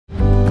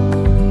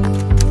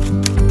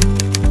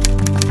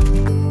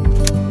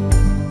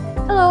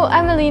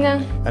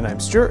Alina. And I'm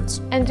Stuart.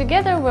 And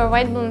together we're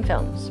White Balloon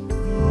Films.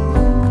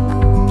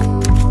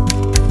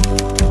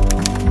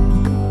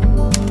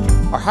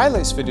 Our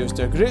highlights videos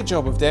do a great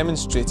job of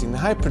demonstrating the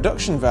high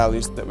production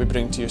values that we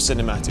bring to your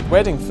cinematic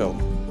wedding film.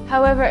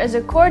 However, as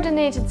a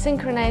coordinated,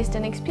 synchronized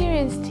and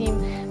experienced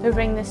team, we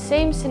bring the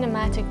same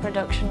cinematic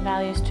production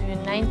values to your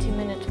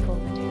 90-minute full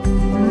video.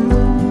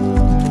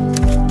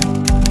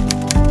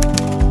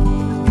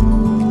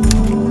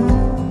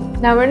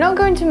 Now, we're not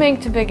going to make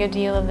too big a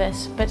deal of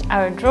this, but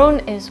our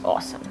drone is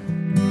awesome.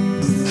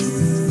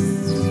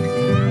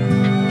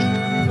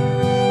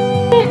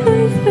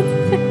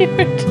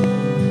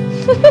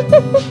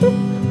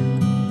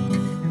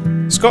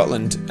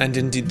 Scotland, and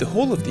indeed the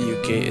whole of the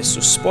UK, is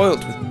so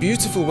spoilt with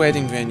beautiful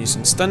wedding venues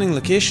and stunning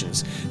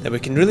locations that we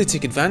can really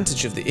take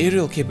advantage of the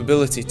aerial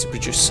capability to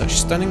produce such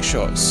stunning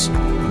shots.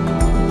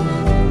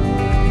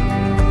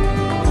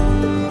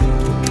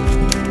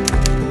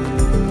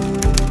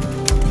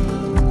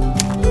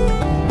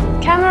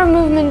 Camera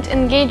movement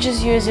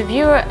engages you as a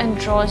viewer and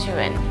draws you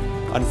in.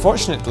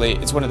 Unfortunately,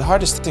 it's one of the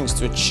hardest things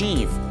to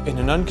achieve in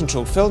an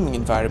uncontrolled filming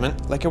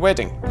environment like a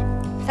wedding.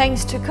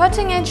 Thanks to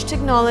cutting-edge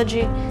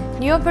technology,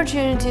 new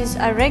opportunities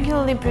are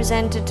regularly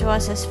presented to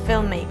us as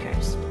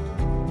filmmakers.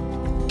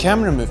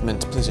 Camera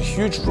movement plays a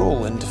huge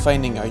role in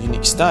defining our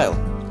unique style,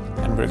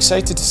 and we're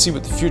excited to see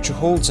what the future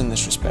holds in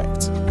this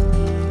respect.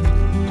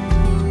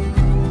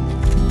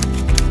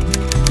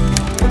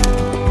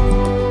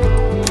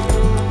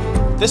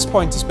 This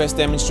point is best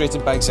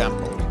demonstrated by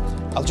example.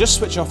 I'll just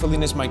switch off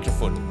Alina's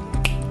microphone.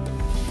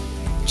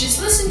 Just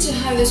listen to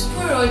how this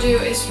poor audio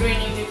is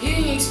ruining the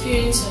viewing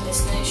experience of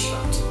this nice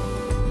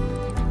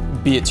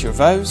shot. Be it your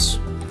vows.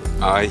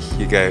 I,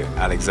 Hugo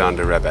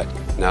Alexander Rebek,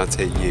 now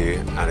take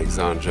you,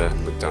 Alexandra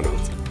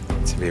MacDonald,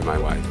 to be my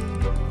wife.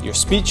 Your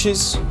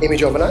speeches. Amy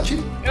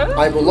Giovanacci,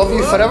 I will love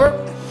you forever,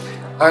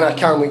 and I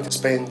can't wait to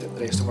spend the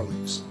rest of our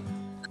lives.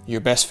 Your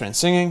best friend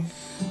singing.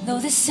 Though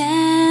the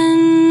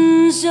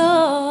sands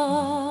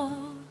of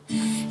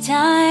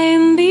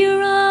time be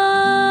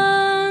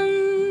run.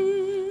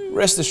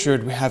 Rest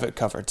assured we have it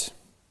covered.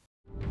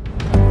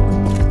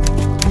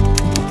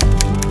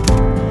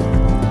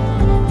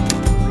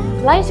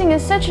 Lighting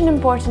is such an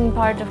important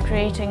part of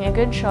creating a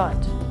good shot.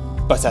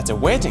 But at a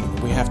wedding,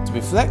 we have to be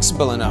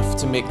flexible enough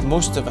to make the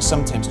most of a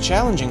sometimes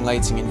challenging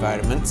lighting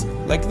environment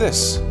like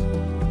this.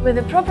 With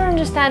a proper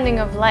understanding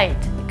of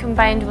light,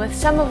 combined with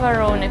some of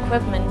our own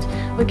equipment,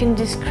 we can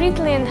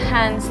discreetly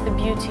enhance the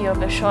beauty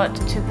of a shot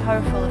to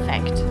powerful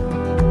effect.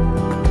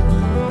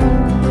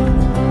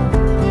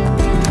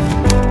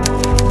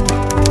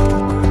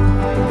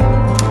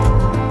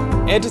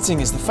 Editing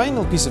is the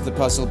final piece of the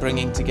puzzle,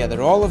 bringing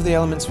together all of the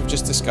elements we've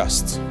just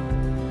discussed.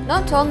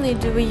 Not only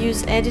do we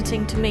use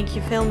editing to make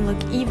your film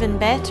look even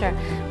better,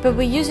 but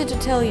we use it to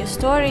tell your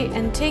story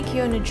and take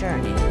you on a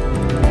journey.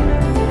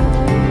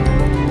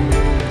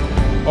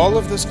 All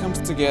of this comes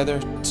together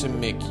to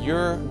make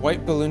your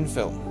White Balloon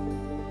film.